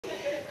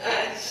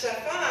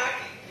Shafak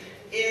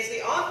is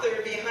the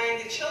author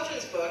behind the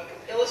children's book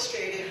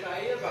illustrated by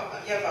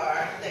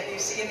Yavar that you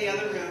see in the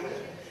other room.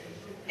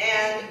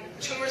 And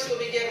tours will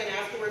be given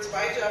afterwards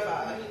by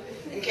Javad,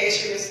 in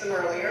case you missed them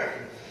earlier.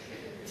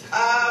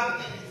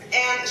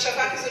 And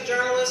Shafak is a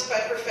journalist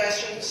by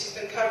profession. She's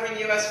been covering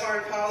U.S.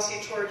 foreign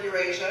policy toward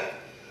Eurasia.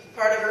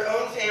 Part of her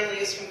own family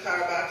is from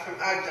Karabakh, from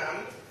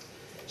Agdam.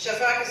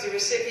 Shafak is the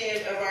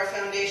recipient of our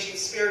foundation's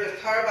Spirit of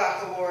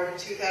Karabakh Award in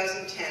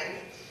 2010.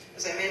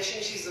 As I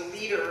mentioned, she's the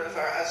leader of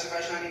our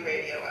Azerbaijani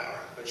radio hour.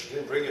 But she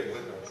didn't bring it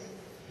with her.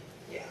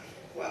 Yeah,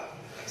 well,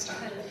 next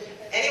time.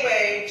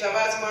 Anyway,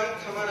 Javad's monk,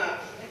 come on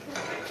up.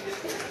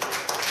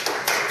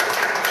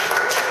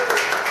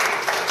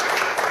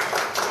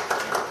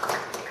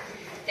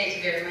 Thank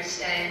you very much,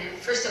 Diane.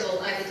 First of all,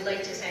 I would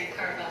like to thank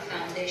Karabakh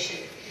Foundation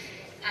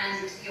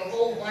and your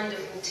whole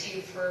wonderful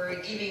team for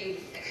giving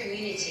a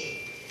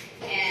community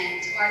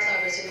and art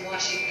lovers in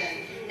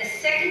Washington a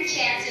second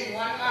chance in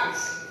 1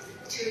 month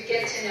to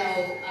get to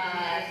know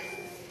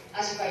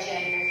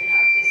Azerbaijani American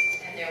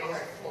artists and their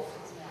work.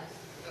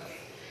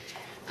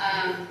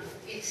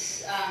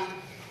 It's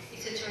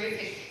a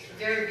terrific,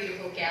 very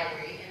beautiful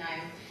gallery,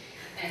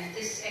 and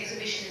this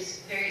exhibition is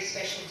very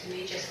special to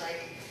me, just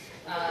like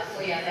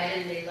for Yavar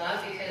and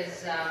Leila,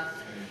 because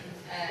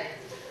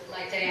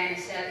like Diana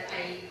said,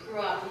 I grew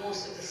up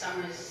most of the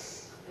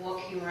summers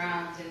walking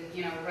around and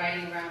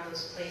riding around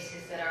those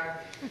places that are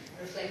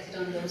reflected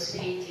on those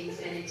paintings,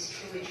 and it's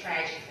truly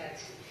tragic that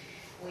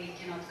we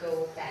cannot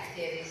go back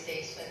there these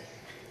days. But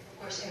of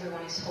course,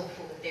 everyone is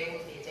hopeful that there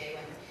will be a day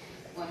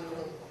when we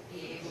will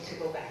be able to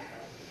go back.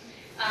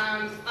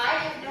 I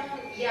have known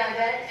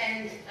Yavar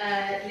and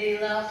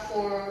Leila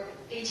for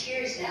 8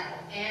 years now,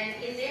 and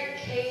in their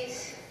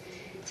case,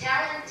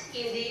 talent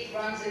indeed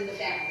runs in the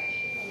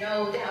family,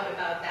 no doubt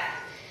about that.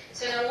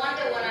 So no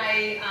wonder when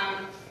I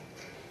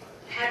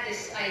had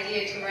this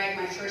idea to write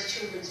my first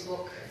children's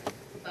book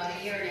about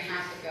 1.5 years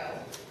ago,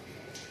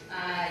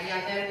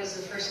 Yavar was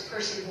the first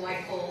person who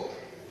I called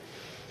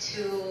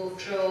to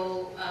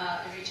draw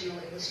original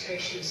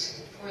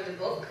illustrations for the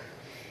book.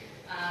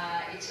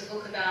 It's a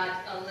book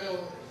about a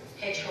little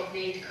hedgehog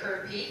named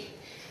Kirpi,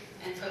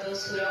 and for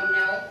those who don't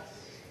know,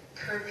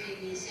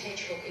 Kirpi means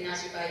hedgehog in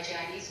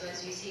Azerbaijani, so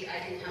as you see, I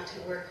didn't have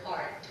to work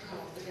hard to come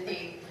up with a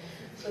name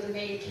for the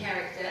main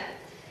character.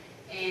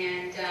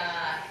 And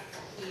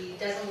he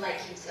doesn't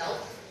like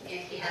himself, and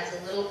he has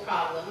a little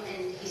problem,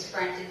 and his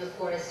friend in the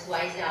forest,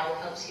 Wise Owl,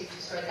 helps him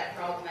to sort that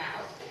problem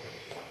out.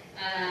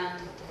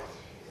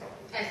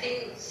 I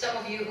think some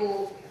of you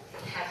who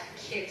have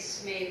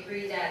kids may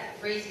agree that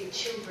raising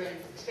children,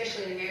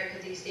 especially in America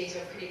these days,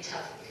 are pretty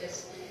tough,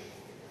 because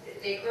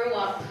they grow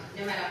up,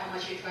 no matter how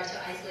much you try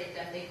to isolate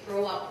them, they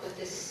grow up with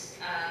this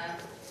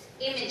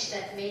image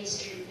that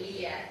mainstream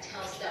media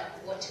tells them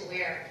what to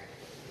wear,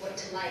 what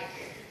to like,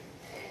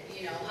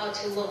 how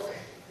to look.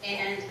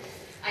 And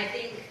I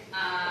think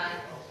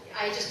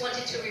I just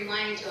wanted to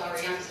remind to our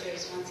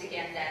youngsters once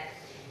again that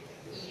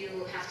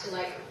you have to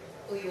like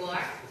who you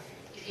are.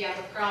 If you have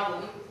a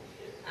problem,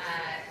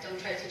 don't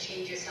try to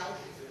change yourself,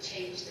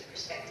 change the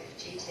perspective,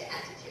 change the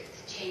attitude,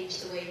 change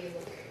the way you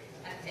look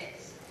at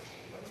things.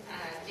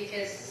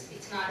 Because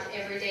it's not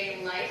every day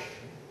in life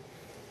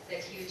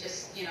that you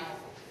just,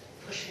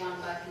 push one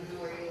button,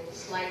 or you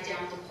slide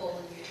down the pole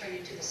and you turn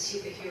into the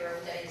superhero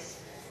that is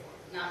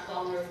not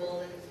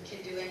vulnerable and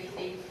can do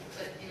anything.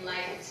 But in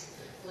life it's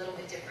a little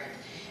bit different.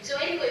 So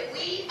anyway,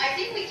 I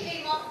think we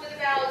came up with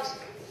about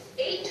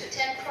 8 to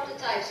 10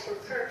 prototypes for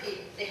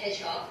Kirpi the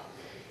hedgehog,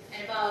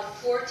 and about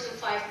 4 to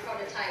 5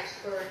 prototypes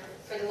for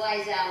the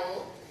Wise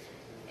Owl.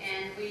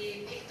 And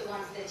we picked the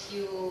ones that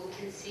you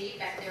can see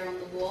back there on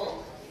the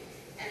wall.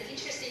 And the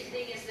interesting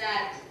thing is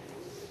that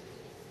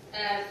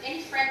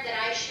any friend that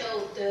I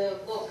showed the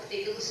book,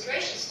 the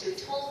illustrations to,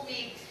 told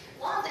me,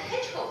 wow, the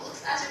hedgehog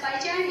looks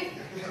Azerbaijani.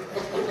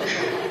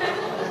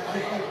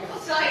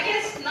 So I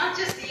guess not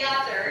just the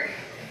author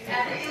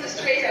and the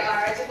illustrator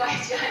are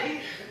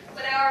Azerbaijani,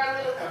 but our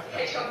little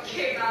hedgehog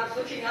came out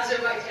looking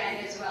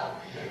Azerbaijani as well.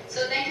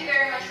 So thank you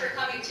very much for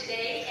coming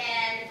today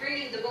and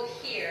bringing the book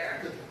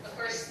here. Of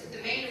course, the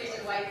main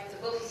reason why the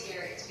book is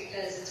here is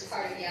because it's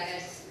part of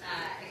Yavar's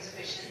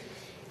exhibition.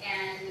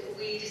 And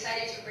we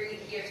decided to bring it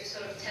here to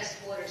sort of test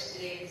waters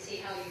today and see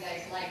how you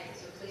guys like it.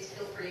 So please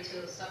feel free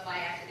to stop by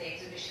after the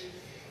exhibition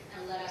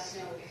and let us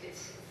know if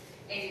it's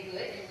any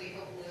good. And we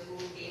hope we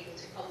will be able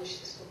to publish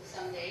this book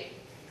someday.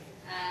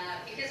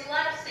 Because a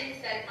lot of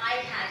things that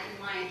I had in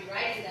mind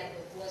writing that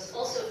book was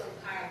also from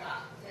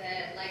Karabakh.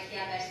 Like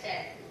Yavar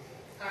said,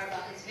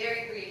 Karabakh is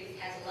very green. It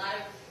has a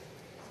lot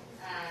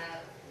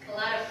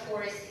of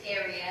forest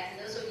area. And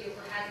those of you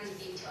who haven't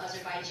been to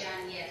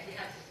Azerbaijan yet, we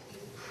have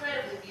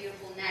incredibly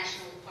beautiful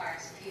national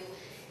parks. If you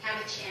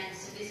have a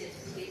chance to visit,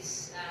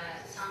 please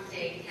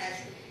someday. It has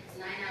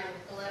 9 out of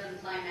 11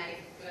 climatic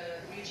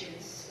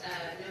regions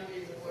known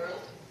in the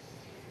world.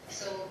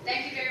 So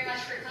thank you very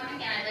much for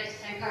coming, and I'd like to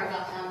thank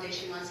Karabakh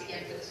Foundation once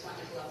again for this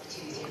wonderful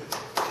opportunity.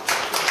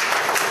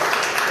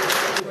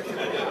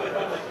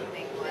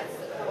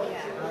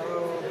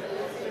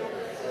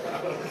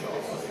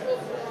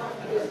 Yeah.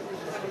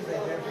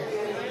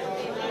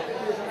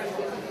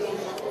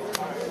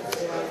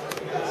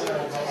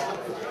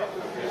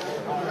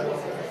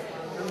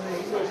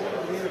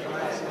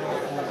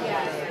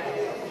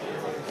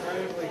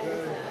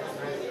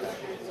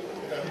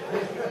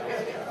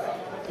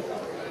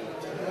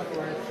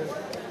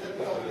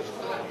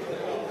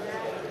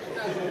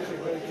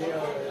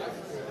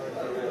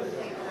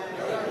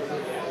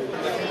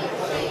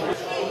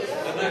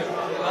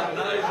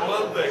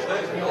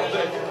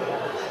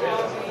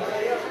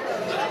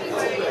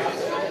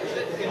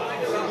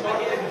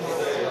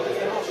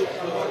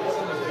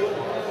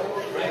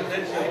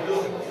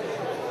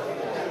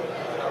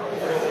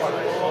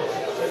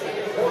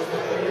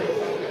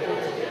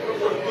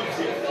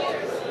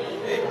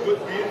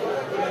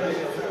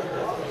 Thank you.